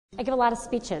I give a lot of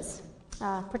speeches,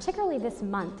 particularly this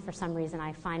month. For some reason,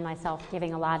 I find myself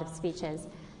giving a lot of speeches.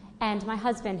 And my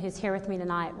husband, who's here with me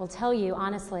tonight, will tell you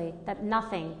honestly that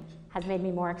nothing has made me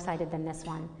more excited than this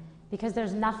one, because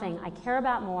there's nothing I care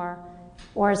about more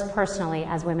or as personally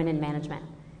as women in management.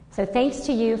 So thanks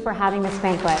to you for having this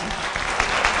banquet.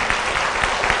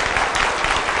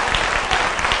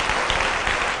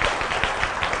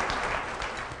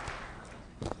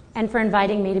 And for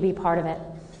inviting me to be part of it.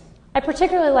 I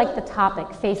particularly like the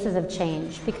topic, Faces of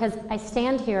Change, because I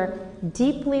stand here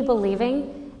deeply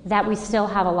believing that we still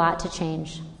have a lot to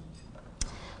change.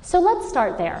 So let's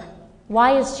start there.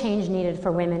 Why is change needed for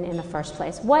women in the first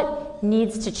place? What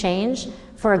needs to change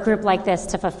for a group like this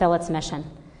to fulfill its mission?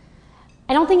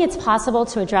 I don't think it's possible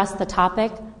to address the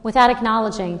topic without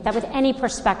acknowledging that with any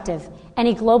perspective,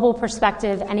 any global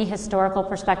perspective, any historical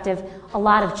perspective, a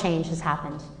lot of change has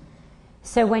happened.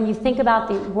 So when you think about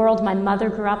the world my mother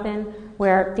grew up in,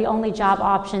 where the only job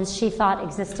options she thought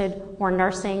existed were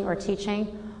nursing or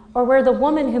teaching, or where the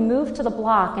woman who moved to the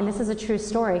block, and this is a true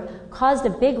story, caused a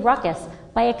big ruckus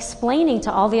by explaining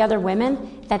to all the other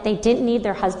women that they didn't need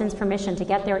their husband's permission to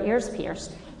get their ears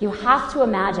pierced, you have to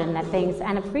imagine that things,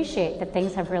 and appreciate that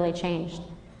things have really changed.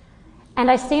 And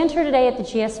I stand here today at the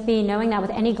GSB knowing that with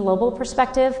any global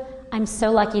perspective, I'm so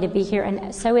lucky to be here,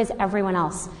 and so is everyone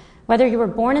else. Whether you were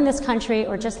born in this country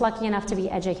or just lucky enough to be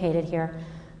educated here,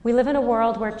 we live in a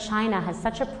world where China has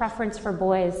such a preference for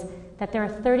boys that there are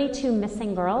 32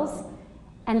 missing girls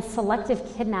and selective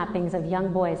kidnappings of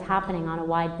young boys happening on a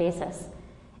wide basis.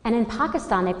 And in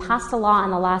Pakistan, they passed a law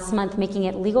in the last month making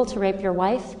it legal to rape your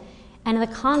wife. And in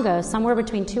the Congo, somewhere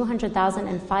between 200,000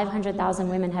 and 500,000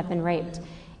 women have been raped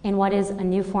in what is a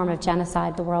new form of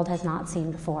genocide the world has not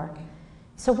seen before.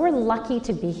 So we're lucky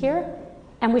to be here.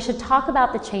 And we should talk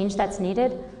about the change that's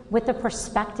needed with the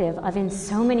perspective of, in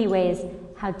so many ways,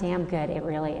 how damn good it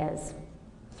really is.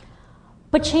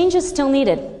 But change is still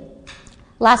needed.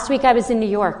 Last week I was in New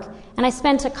York, and I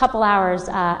spent a couple hours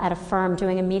at a firm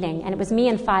doing a meeting, and it was me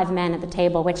and 5 men at the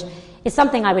table, which is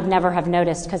something I would never have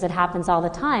noticed because it happens all the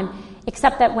time,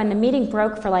 except that when the meeting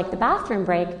broke for the bathroom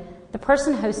break, the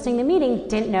person hosting the meeting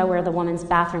didn't know where the woman's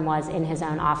bathroom was in his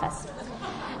own office.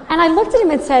 And I looked at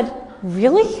him and said,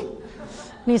 "Really?"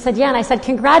 And he said, "Yeah." And I said,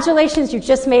 "Congratulations, you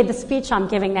just made the speech I'm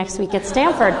giving next week at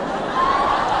Stanford."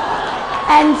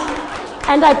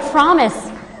 And I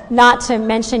promise not to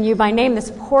mention you by name.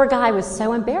 This poor guy was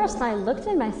so embarrassed. And I looked at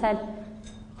him and I said,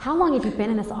 "How long have you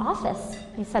been in this office?"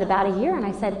 He said, "About a year." And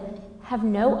I said, "Have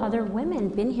no other women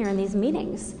been here in these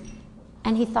meetings?"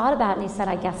 And he thought about it and he said,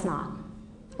 "I guess not."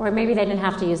 Or maybe they didn't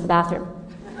have to use the bathroom.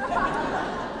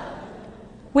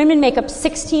 Women make up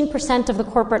 16% of the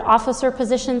corporate officer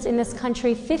positions in this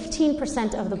country,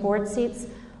 15% of the board seats.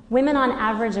 Women on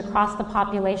average across the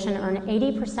population earn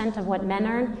 80% of what men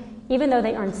earn, even though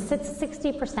they earn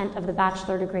 60% of the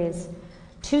bachelor degrees.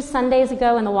 2 Sundays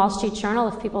ago in the Wall Street Journal,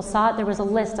 if people saw it, there was a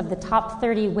list of the top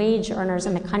 30 wage earners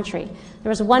in the country.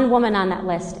 There was one woman on that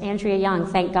list, Andrea Young.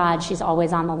 Thank God she's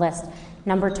always on the list,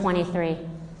 number 23.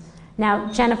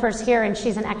 Now, Jennifer's here, and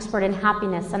she's an expert in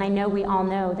happiness, and I know we all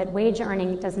know that wage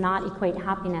earning does not equate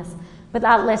happiness, but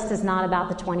that list is not about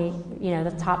the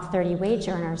top 30 wage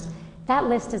earners. That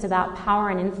list is about power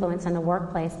and influence in the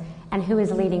workplace and who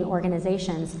is leading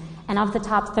organizations. And of the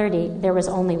top 30, there was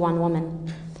only one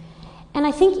woman. And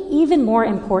I think even more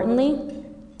importantly,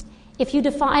 if you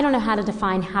define, I don't know how to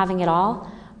define having it all,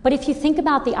 but if you think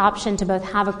about the option to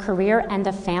both have a career and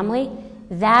a family,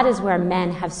 that is where men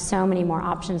have so many more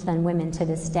options than women to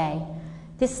this day.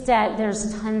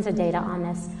 There's tons of data on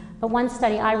this, but one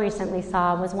study I recently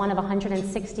saw was one of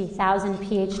 160,000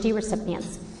 PhD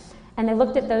recipients. And they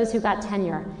looked at those who got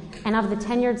tenure. And of the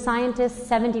tenured scientists,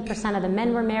 70% of the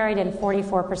men were married and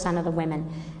 44% of the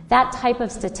women. That type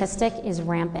of statistic is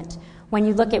rampant. When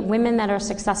you look at women that are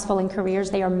successful in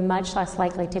careers, they are much less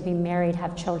likely to be married,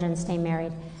 have children, stay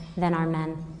married than are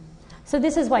men. So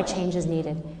this is why change is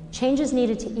needed. Change is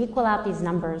needed to equal out these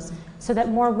numbers so that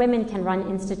more women can run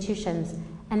institutions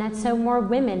and that so more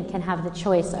women can have the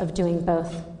choice of doing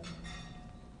both.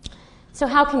 So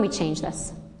how can we change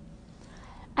this?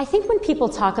 I think when people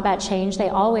talk about change, they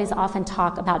always often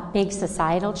talk about big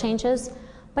societal changes.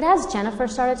 But as Jennifer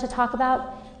started to talk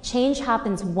about, change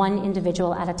happens one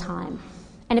individual at a time.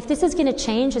 And if this is going to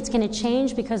change, it's going to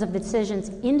change because of the decisions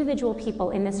individual people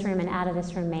in this room and out of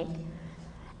this room make.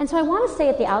 And so I want to say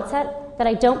at the outset that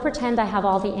I don't pretend I have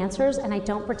all the answers, and I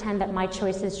don't pretend that my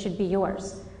choices should be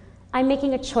yours. I'm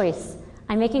making a choice.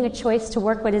 I'm making a choice to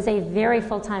work what is a very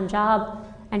full-time job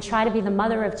and try to be the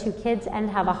mother of 2 kids and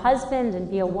have a husband and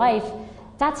be a wife.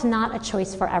 That's not a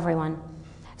choice for everyone.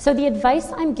 So the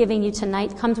advice I'm giving you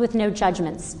tonight comes with no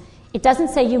judgments. It doesn't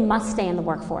say you must stay in the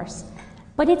workforce,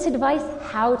 but it's advice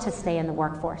how to stay in the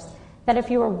workforce. That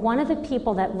if you are one of the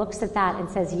people that looks at that and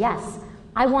says, yes,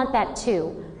 I want that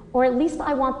too, or at least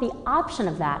I want the option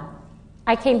of that,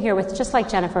 I came here with, just like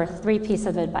Jennifer, 3 pieces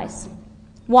of advice.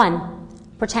 1,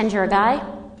 pretend you're a guy.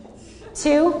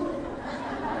 2,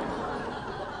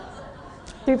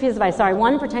 3 pieces of advice, sorry.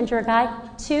 1, pretend you're a guy.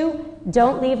 2,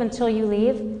 don't leave until you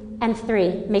leave. And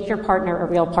 3, make your partner a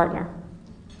real partner.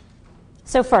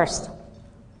 So first,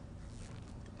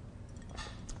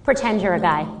 pretend you're a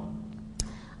guy.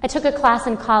 I took a class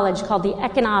in college called the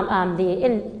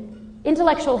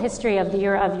Intellectual History of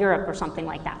Europe or something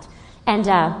like that. And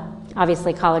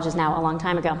obviously college is now a long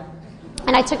time ago.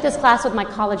 And I took this class with my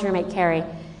college roommate, Carrie.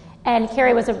 And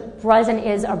Carrie was and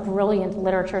is a brilliant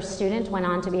literature student, went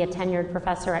on to be a tenured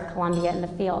professor at Columbia in the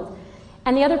field.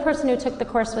 And the other person who took the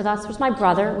course with us was my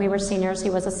brother. We were seniors.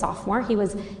 He was a sophomore. He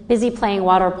was busy playing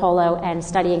water polo and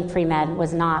studying pre-med,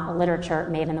 was not a literature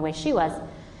maven the way she was.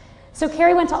 So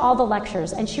Carrie went to all the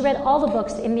lectures, and she read all the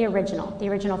books in the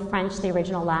original French, the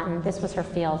original Latin. This was her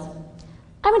field.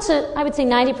 I went to, I would say,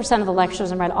 90% of the lectures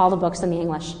and read all the books in the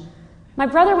English. My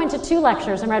brother went to 2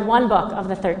 lectures and read 1 book of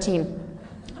the 13.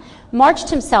 Marched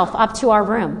himself up to our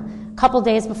room a couple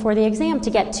days before the exam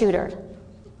to get tutored.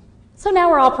 So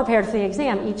now we're all prepared for the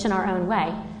exam, each in our own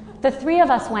way. The 3 of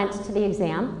us went to the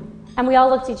exam, and we all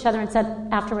looked at each other and said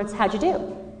afterwards, how'd you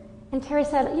do? And Carrie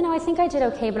said, I think I did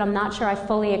okay, but I'm not sure I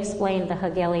fully explained the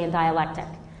Hegelian dialectic.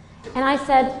 And I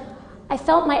said, I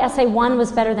felt my essay 1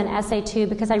 was better than essay 2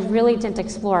 because I really didn't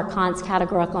explore Kant's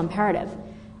categorical imperative.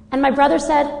 And my brother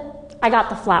said, I got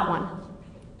the flat one.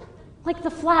 Like, the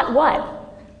flat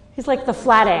what? He's like, the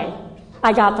flat A.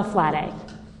 I got the flat A.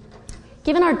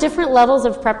 Given our different levels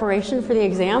of preparation for the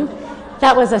exam,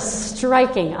 that was a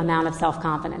striking amount of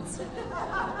self-confidence.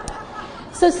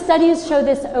 So studies show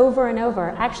this over and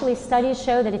over. Actually, studies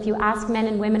show that if you ask men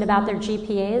and women about their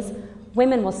GPAs,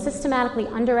 women will systematically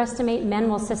underestimate, men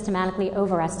will systematically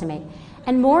overestimate.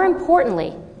 And more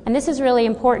importantly, and this is really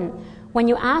important, when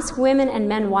you ask women and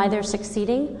men why they're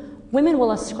succeeding, women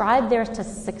will ascribe theirs to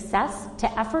success,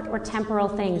 to effort or temporal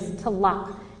things, to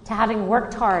luck, to having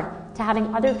worked hard, to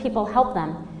having other people help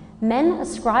them. Men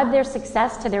ascribe their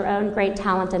success to their own great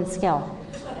talent and skill.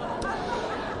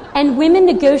 And women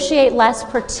negotiate less,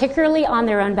 particularly on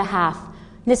their own behalf.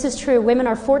 This is true. Women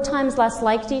are 4 times less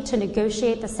likely to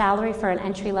negotiate the salary for an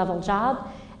entry-level job.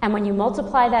 And when you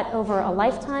multiply that over a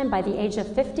lifetime, by the age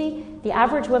of 50, the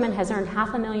average woman has earned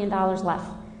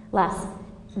 $500,000 less.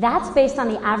 That's based on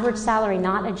the average salary,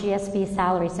 not a GSB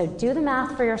salary. So do the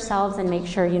math for yourselves and make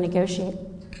sure you negotiate.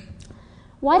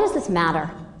 Why does this matter?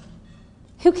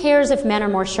 Who cares if men are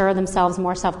more sure of themselves,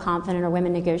 more self-confident, or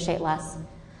women negotiate less?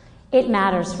 It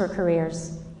matters for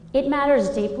careers. It matters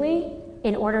deeply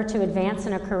in order to advance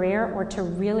in a career or to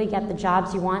really get the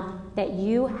jobs you want, that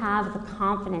you have the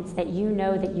confidence that you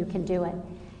know that you can do it.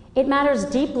 It matters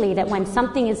deeply that when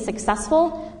something is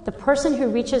successful, the person who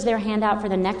reaches their hand out for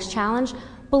the next challenge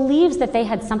believes that they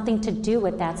had something to do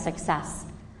with that success.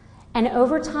 And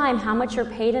over time, how much you're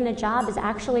paid in a job is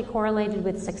actually correlated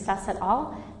with success at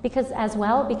all,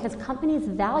 because companies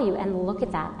value and look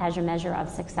at that as your measure of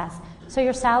success. So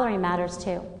your salary matters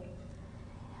too.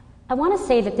 I want to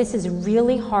say that this is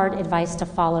really hard advice to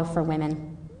follow for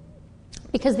women.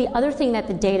 Because the other thing that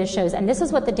the data shows, and this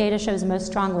is what the data shows most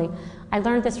strongly, I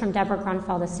learned this from Deborah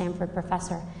Grunfeld, a Stanford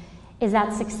professor, is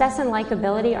that success and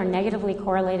likability are negatively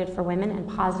correlated for women and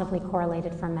positively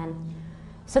correlated for men.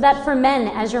 So that for men,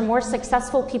 as you're more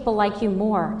successful, people like you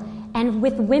more. And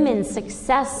with women,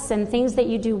 success and things that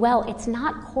you do well, it's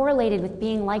not correlated with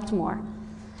being liked more.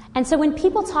 And so when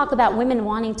people talk about women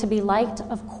wanting to be liked,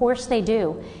 of course they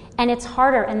do. And it's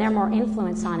harder and they're more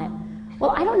influenced on it.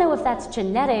 Well, I don't know if that's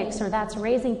genetics or that's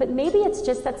raising, but maybe it's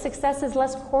just that success is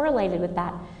less correlated with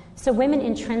that. So women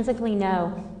intrinsically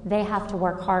know they have to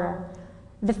work harder.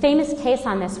 The famous case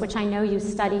on this, which I know you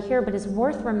study here, but is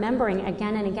worth remembering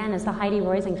again and again, is the Heidi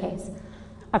Roizen case.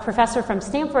 A professor from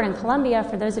Stanford and Columbia,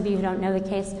 for those of you who don't know the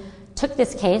case, took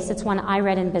this case, it's one I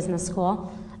read in business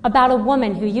school, about a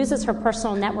woman who uses her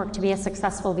personal network to be a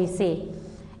successful VC.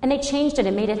 And they changed it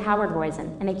and made it Howard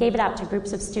Roizen, and they gave it out to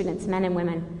groups of students, men and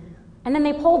women. And then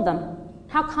they polled them.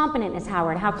 How competent is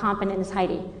Howard? How competent is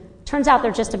Heidi? Turns out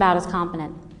they're just about as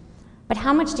competent. But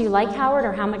how much do you like Howard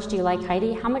or how much do you like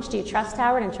Heidi? How much do you trust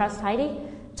Howard and trust Heidi?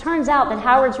 Turns out that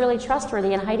Howard's really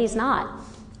trustworthy and Heidi's not.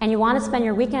 And you want to spend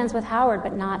your weekends with Howard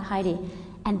but not Heidi.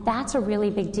 And that's a really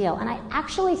big deal. And I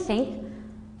actually think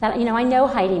that, I know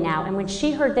Heidi now, and when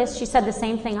she heard this, she said the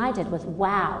same thing I did, was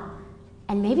wow.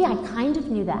 And maybe I kind of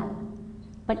knew that.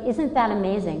 But isn't that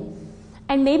amazing?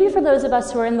 And maybe for those of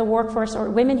us who are in the workforce or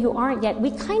women who aren't yet,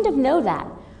 we kind of know that,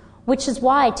 which is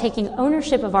why taking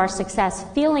ownership of our success,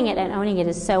 feeling it and owning it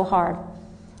is so hard.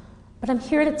 But I'm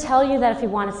here to tell you that if you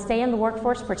want to stay in the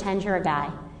workforce, pretend you're a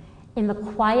guy. In the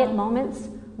quiet moments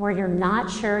where you're not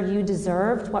sure you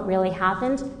deserved what really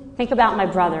happened, think about my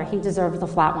brother. He deserved the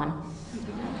flat one.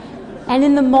 And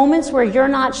in the moments where you're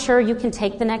not sure you can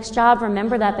take the next job,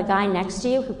 remember that the guy next to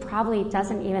you, who probably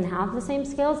doesn't even have the same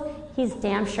skills, he's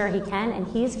damn sure he can, and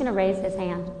he's going to raise his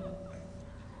hand.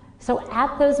 So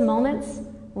at those moments,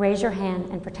 raise your hand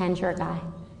and pretend you're a guy.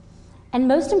 And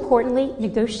most importantly,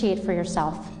 negotiate for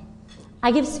yourself.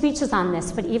 I give speeches on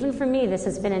this, but even for me, this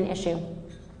has been an issue.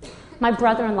 My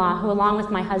brother-in-law, who along with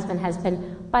my husband has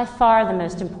been by far the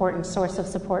most important source of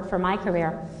support for my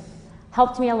career,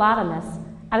 helped me a lot on this.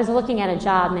 I was looking at a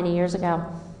job many years ago,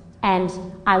 and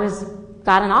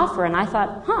got an offer, and I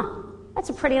thought, that's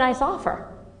a pretty nice offer.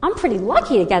 I'm pretty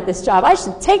lucky to get this job. I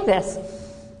should take this.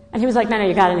 And he was like, no,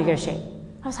 you got to negotiate.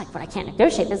 I was like, but I can't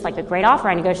negotiate. This is like a great offer.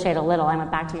 I negotiated a little. I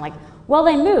went back to him like, well,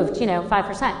 they moved,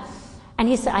 5%. And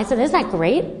I said, isn't that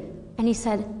great? And he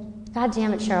said, God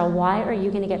damn it, Cheryl, why are you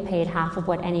going to get paid half of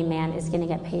what any man is going to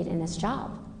get paid in this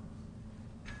job?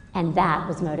 And that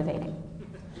was motivating.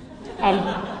 And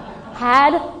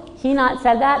had he not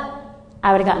said that,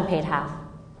 I would have gotten paid half.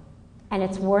 And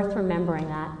it's worth remembering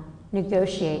that.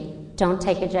 Negotiate. Don't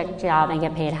take a job and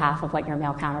get paid half of what your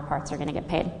male counterparts are going to get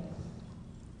paid.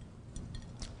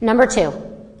 Number 2,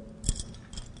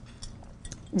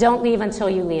 don't leave until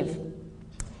you leave.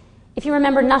 If you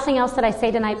remember nothing else that I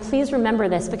say tonight, please remember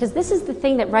this, because this is the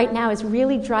thing that right now is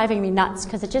really driving me nuts,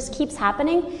 because it just keeps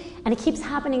happening, and it keeps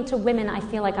happening to women I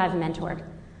feel like I've mentored.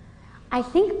 I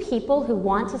think people who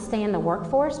want to stay in the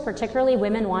workforce, particularly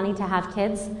women wanting to have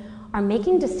kids, are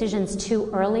making decisions too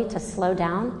early to slow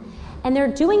down, and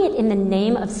they're doing it in the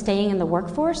name of staying in the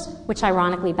workforce, which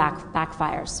ironically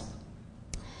backfires.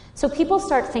 So people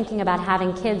start thinking about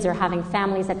having kids or having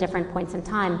families at different points in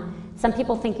time. Some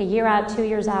people think a year out, 2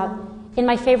 years out. In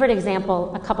my favorite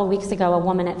example, a couple weeks ago, a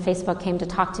woman at Facebook came to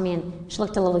talk to me, and she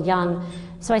looked a little young.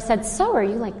 So I said, so are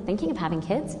you thinking of having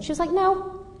kids? She was like,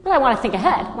 no, but I want to think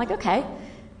ahead. I'm like, okay.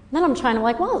 And then I'm trying to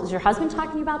well, is your husband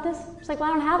talking to you about this? She's like,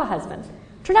 well, I don't have a husband.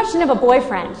 Turned out she didn't have a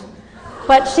boyfriend.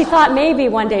 But she thought maybe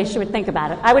one day she would think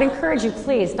about it. I would encourage you,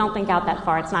 please, don't think out that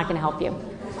far. It's not going to help you.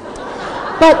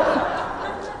 But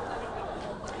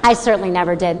I certainly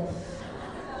never did.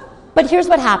 But here's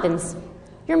what happens.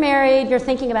 You're married, you're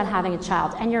thinking about having a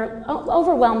child, and you're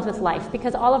overwhelmed with life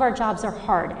because all of our jobs are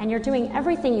hard, and you're doing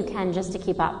everything you can just to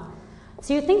keep up.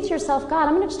 So you think to yourself, God,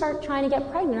 I'm going to start trying to get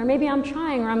pregnant, or maybe I'm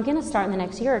trying, or I'm going to start in the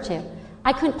next year or two.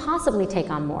 I couldn't possibly take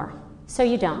on more. So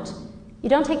you don't. You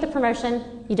don't take the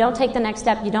promotion, you don't take the next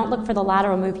step, you don't look for the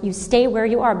lateral move, you stay where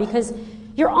you are because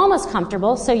you're almost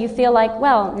comfortable, so you feel like,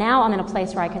 well, now I'm in a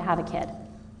place where I could have a kid.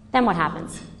 Then what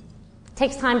happens? It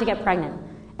takes time to get pregnant.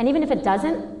 And even if it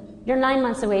doesn't, you're 9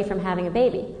 months away from having a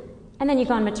baby. And then you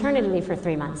go on maternity leave for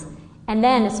 3 months. And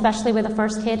then, especially with the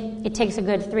first kid, it takes a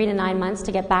good 3 to 9 months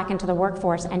to get back into the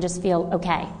workforce and just feel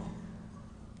okay.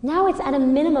 Now it's at a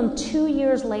minimum 2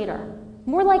 years later.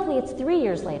 More likely it's 3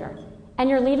 years later. And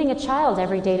you're leaving a child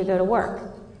every day to go to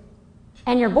work.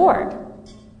 And you're bored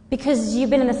because you've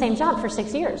been in the same job for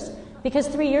 6 years. Because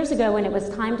 3 years ago when it was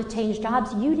time to change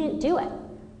jobs, you didn't do it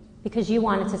because you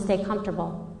wanted to stay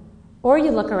comfortable. Or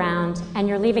you look around and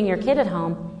you're leaving your kid at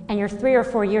home and you're 3 or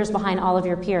 4 years behind all of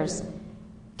your peers,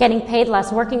 getting paid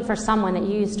less, working for someone that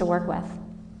you used to work with.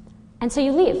 And so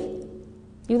you leave.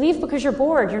 You leave because you're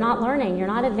bored, you're not learning, you're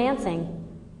not advancing.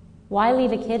 Why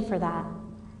leave a kid for that?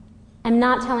 I'm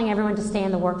not telling everyone to stay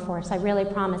in the workforce, I really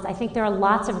promise. I think there are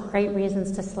lots of great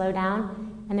reasons to slow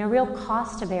down, and there are real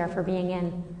costs to bear for being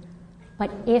in.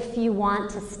 But if you want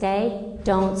to stay,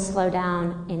 don't slow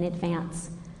down in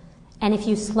advance. And if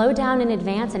you slow down in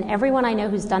advance, and everyone I know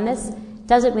who's done this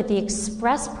does it with the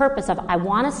express purpose of, I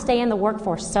want to stay in the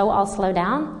workforce so I'll slow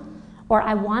down, or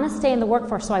I want to stay in the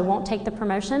workforce so I won't take the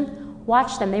promotion,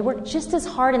 watch them. They work just as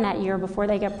hard in that year before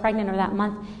they get pregnant or that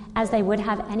month as they would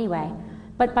have anyway.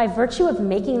 But by virtue of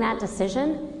making that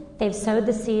decision, they've sowed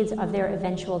the seeds of their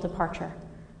eventual departure.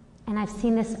 And I've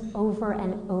seen this over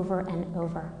and over and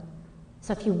over.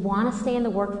 So if you want to stay in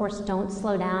the workforce, don't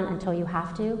slow down until you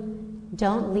have to.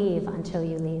 Don't leave until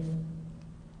you leave.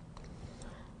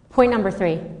 Point number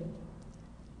 3,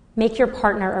 make your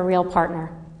partner a real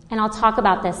partner. And I'll talk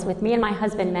about this with me and my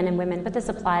husband, men and women, but this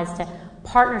applies to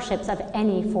partnerships of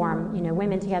any form,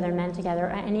 women together, men together,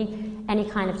 any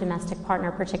kind of domestic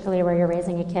partner, particularly where you're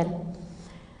raising a kid.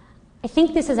 I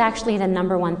think this is actually the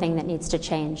number one thing that needs to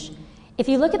change. If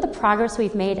you look at the progress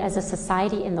we've made as a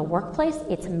society in the workplace,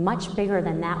 it's much bigger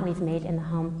than that we've made in the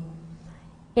home.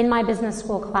 In my business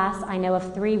school class, I know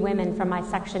of 3 women from my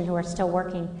section who are still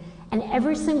working, and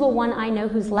every single one I know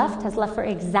who's left has left for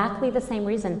exactly the same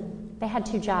reason. They had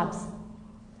 2 jobs.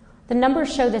 The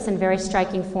numbers show this in very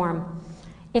striking form.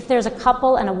 If there's a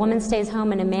couple and a woman stays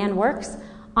home and a man works,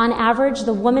 on average,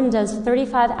 the woman does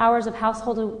 35 hours of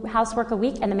housework a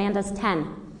week and the man does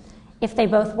 10. If they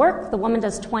both work, the woman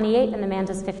does 28 and the man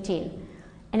does 15.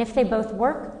 And if they both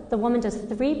work, the woman does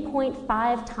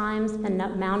 3.5 times the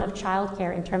amount of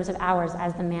childcare in terms of hours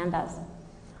as the man does.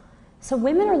 So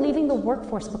women are leaving the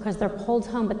workforce because they're pulled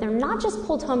home, but they're not just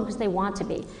pulled home because they want to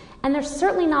be. And they're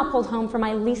certainly not pulled home for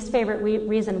my least favorite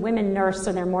reason, women nurse,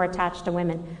 so they're more attached to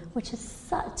women,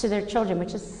 to their children,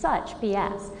 which is such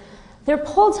BS. They're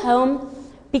pulled home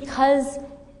because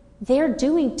they're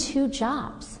doing 2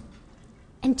 jobs.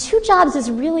 And 2 jobs is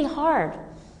really hard.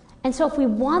 And so if we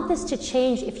want this to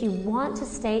change, if you want to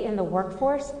stay in the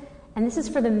workforce, and this is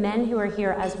for the men who are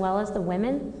here as well as the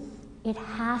women, it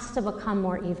has to become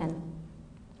more even.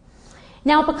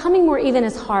 Now, becoming more even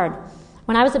is hard.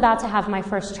 When I was about to have my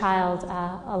first child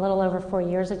a little over 4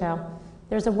 years ago,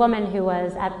 there's a woman who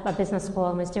was at a business school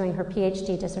and was doing her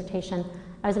PhD dissertation.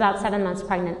 I was about 7 months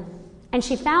pregnant. And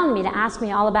she found me to ask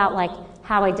me all about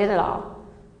how I did it all.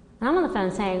 And I'm on the phone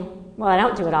saying, well, I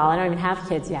don't do it all. I don't even have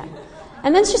kids yet.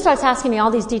 And then she starts asking me all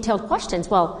these detailed questions.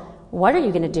 Well, what are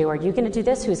you going to do? Are you going to do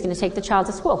this? Who's going to take the child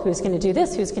to school? Who's going to do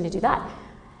this? Who's going to do that?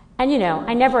 And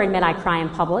I never admit I cry in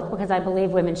public because I believe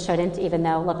women shouldn't, even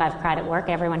though, look, I've cried at work.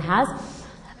 Everyone has.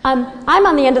 I'm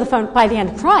on the end of the phone by the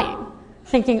end crying,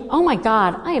 thinking, oh my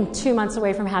God, I am 2 months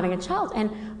away from having a child.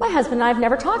 And my husband and I have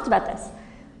never talked about this.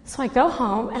 So I go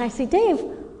home and I say, Dave,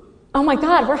 oh my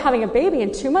God, we're having a baby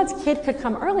in 2 months. Kid could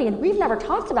come early and we've never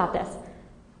talked about this.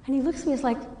 And he looks at me and is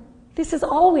like, this is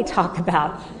all we talk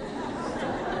about.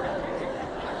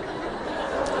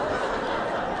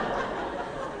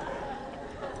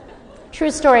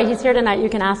 True story. He's here tonight. You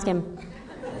can ask him.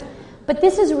 But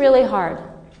this is really hard.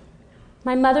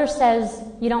 My mother says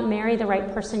you don't marry the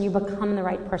right person, you become the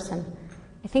right person.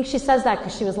 I think she says that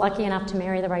because she was lucky enough to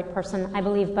marry the right person. I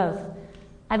believe both.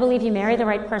 I believe you marry the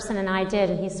right person, and I did,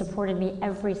 and he supported me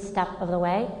every step of the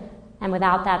way. And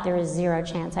without that, there is 0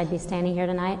 chance I'd be standing here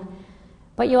tonight.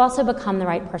 But you also become the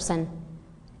right person.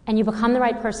 And you become the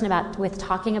right person with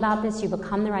talking about this. You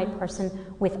become the right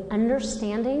person with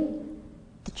understanding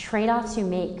the trade-offs you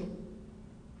make.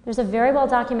 There's a very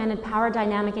well-documented power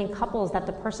dynamic in couples that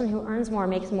the person who earns more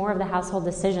makes more of the household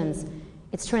decisions.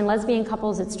 It's true in lesbian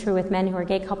couples, it's true with men who are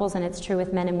gay couples, and it's true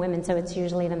with men and women, so it's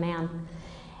usually the man.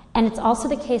 And it's also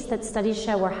the case that studies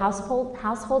show where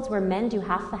households where men do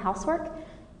half the housework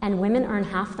and women earn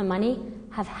half the money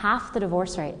have half the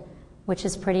divorce rate, which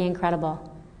is pretty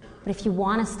incredible. But if you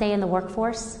want to stay in the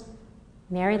workforce,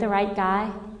 marry the right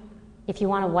guy. If you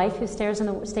want a wife who stays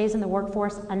in the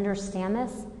workforce, understand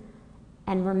this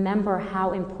and remember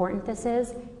how important this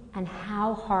is and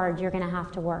how hard you're going to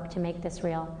have to work to make this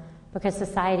real, because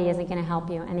society isn't going to help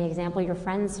you, and the example your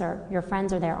friends are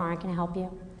there aren't going to help you.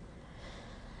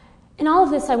 In all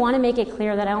of this, I want to make it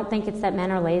clear that I don't think it's that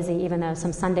men are lazy, even though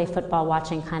some Sunday football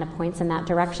watching kind of points in that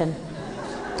direction.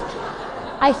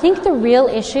 I think the real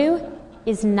issue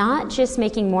is not just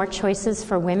making more choices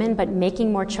for women, but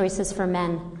making more choices for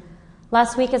men.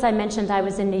 Last week, as I mentioned, I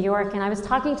was in New York, and I was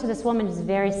talking to this woman who's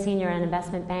very senior in an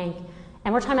investment bank,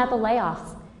 and we're talking about the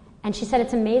layoffs. And she said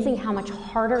it's amazing how much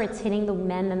harder it's hitting the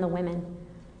men than the women.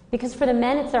 Because for the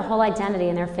men, it's their whole identity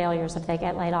and their failures if they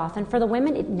get laid off. And for the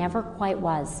women, it never quite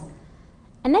was.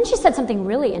 And then she said something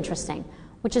really interesting,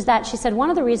 which is that she said one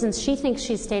of the reasons she thinks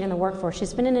she's stayed in the workforce,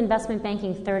 she's been in investment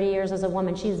banking 30 years as a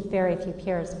woman, she has very few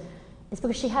peers, is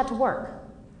because she had to work.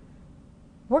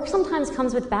 Work sometimes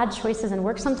comes with bad choices, and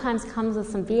work sometimes comes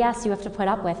with some BS you have to put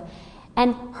up with.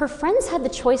 And her friends had the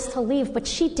choice to leave, but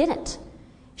she didn't.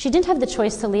 She didn't have the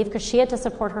choice to leave because she had to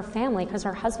support her family because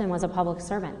her husband was a public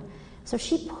servant. So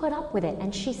she put up with it,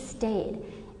 and she stayed.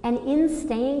 And in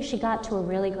staying, she got to a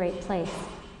really great place.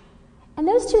 And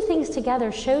those two things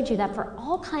together showed you that for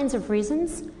all kinds of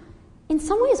reasons, in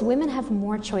some ways, women have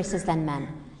more choices than men.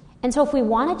 And so if we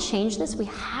want to change this, we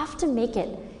have to make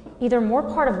it either more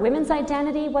part of women's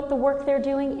identity, what the work they're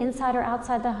doing inside or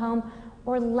outside the home,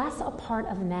 or less a part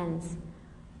of men's.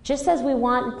 Just as we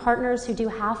want partners who do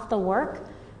half the work,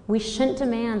 we shouldn't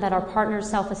demand that our partner's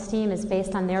self-esteem is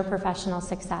based on their professional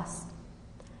success.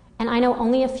 And I know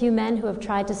only a few men who have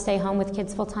tried to stay home with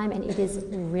kids full-time, and it is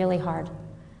really hard.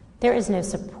 There is no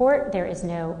support, there is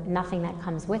nothing that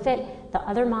comes with it. The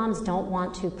other moms don't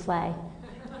want to play.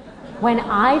 When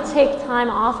I take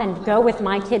time off and go with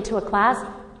my kid to a class,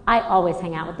 I always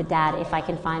hang out with the dad if I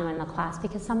can find one in the class,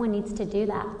 because someone needs to do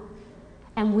that.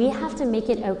 And we have to make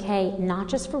it okay, not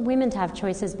just for women to have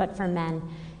choices, but for men.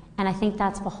 And I think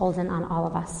that's beholden on all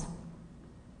of us.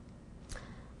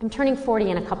 I'm turning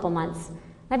 40 in a couple months.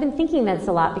 I've been thinking this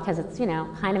a lot because it's,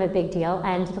 kind of a big deal,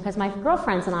 and because my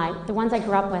girlfriends and I, the ones I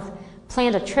grew up with,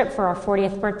 planned a trip for our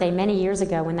 40th birthday many years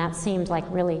ago when that seemed like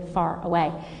really far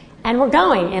away. And we're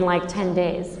going in like 10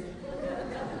 days.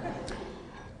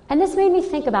 And this made me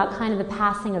think about kind of the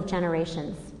passing of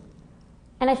generations.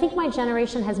 And I think my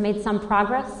generation has made some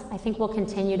progress. I think we'll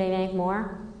continue to make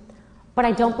more. But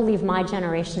I don't believe my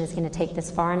generation is going to take this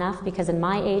far enough, because in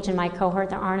my age and my cohort,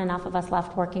 there aren't enough of us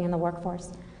left working in the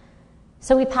workforce.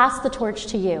 So we pass the torch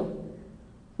to you.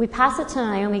 We pass it to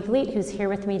Naomi Gleat, who's here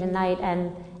with me tonight,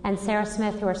 and Sarah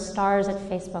Smith, who are stars at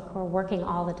Facebook, who are working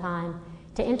all the time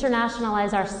to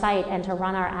internationalize our site and to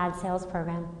run our ad sales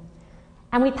program.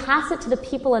 And we pass it to the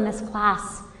people in this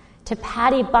class, to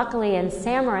Patty Buckley and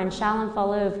Samar and Shalom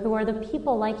Falov, who are the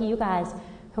people like you guys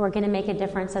who are going to make a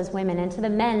difference as women, and to the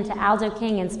men, to Aldo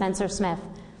King and Spencer Smith.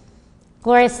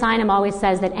 Gloria Steinem always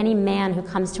says that any man who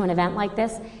comes to an event like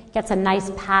this gets a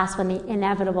nice pass when the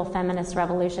inevitable feminist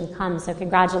revolution comes. So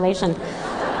congratulations.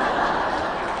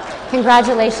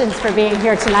 Congratulations for being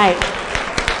here tonight.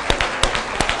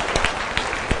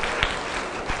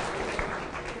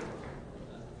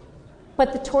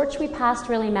 But the torch we passed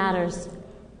really matters.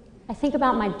 I think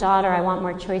about my daughter. I want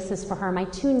more choices for her. My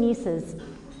two nieces.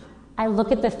 I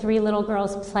look at the three little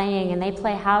girls playing, and they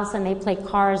play house, and they play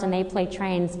cars, and they play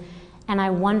trains, and I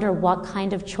wonder what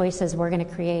kind of choices we're going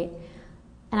to create.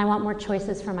 And I want more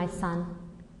choices for my son.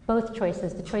 Both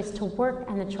choices, the choice to work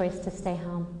and the choice to stay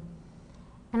home.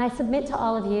 And I submit to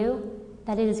all of you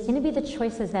that it is going to be the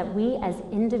choices that we as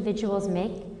individuals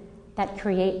make that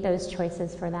create those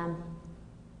choices for them.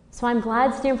 So I'm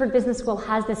glad Stanford Business School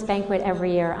has this banquet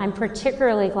every year. I'm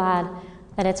particularly glad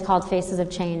that it's called Faces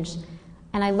of Change.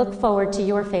 And I look forward to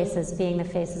your faces being the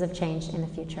faces of change in the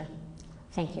future.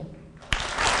 Thank you.